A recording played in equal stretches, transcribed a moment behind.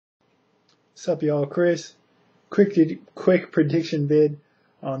Sup y'all, Chris. Quick prediction vid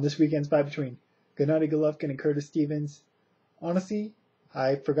on this weekend's fight between Gennady Golovkin and Curtis Stevens. Honestly,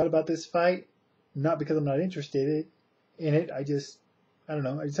 I forgot about this fight, not because I'm not interested in it. I just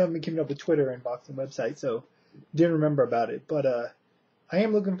haven't been keeping up with Twitter and boxing websites, so didn't remember about it. But I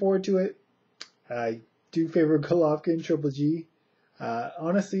am looking forward to it. I do favor Golovkin, Triple G.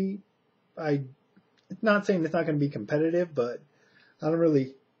 Honestly, it's not saying it's not going to be competitive, but I don't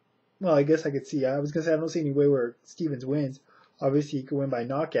really. Well, I guess I could see. I was gonna say I don't see any way where Stevens wins. Obviously, he could win by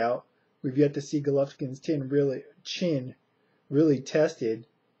knockout. We've yet to see Golovkin's chin really tested,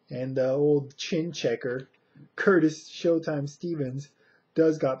 and the old chin checker, Curtis Showtime Stevens,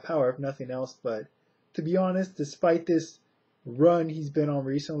 does got power if nothing else. But to be honest, despite this run he's been on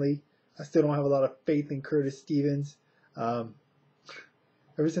recently, I still don't have a lot of faith in Curtis Stevens. Ever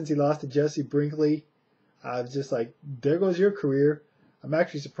since he lost to Jesse Brinkley, I was just like, there goes your career. I'm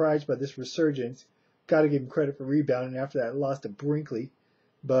actually surprised by this resurgence. Got to give him credit for rebounding after that loss to Brinkley.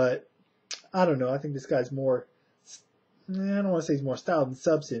 But I don't know. I think this guy's more, I don't want to say he's more style than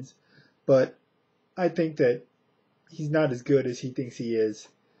substance, but I think that he's not as good as he thinks he is.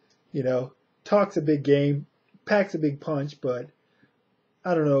 You know, talks a big game, packs a big punch, but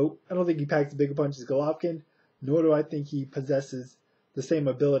I don't know. I don't think he packs a bigger punch as Golovkin, nor do I think he possesses the same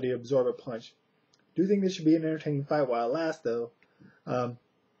ability to absorb a punch. Do think this should be an entertaining fight while it lasts, though.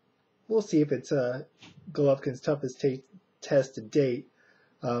 We'll see if it's Golovkin's toughest test to date.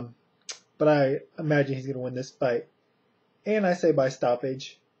 But I imagine he's going to win this fight. And I say by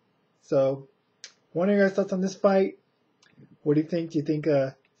stoppage. So, what are your guys' thoughts on this fight? What do you think? Do you think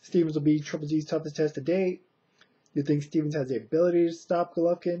Stevens will be Triple G's toughest test to date? Do you think Stevens has the ability to stop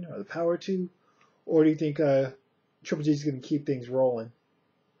Golovkin or the power to? Or do you think Triple G is going to keep things rolling?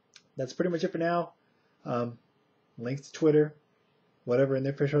 That's pretty much it for now. Links to Twitter, whatever in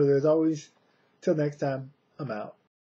there for sure. As always, till next time, I'm out.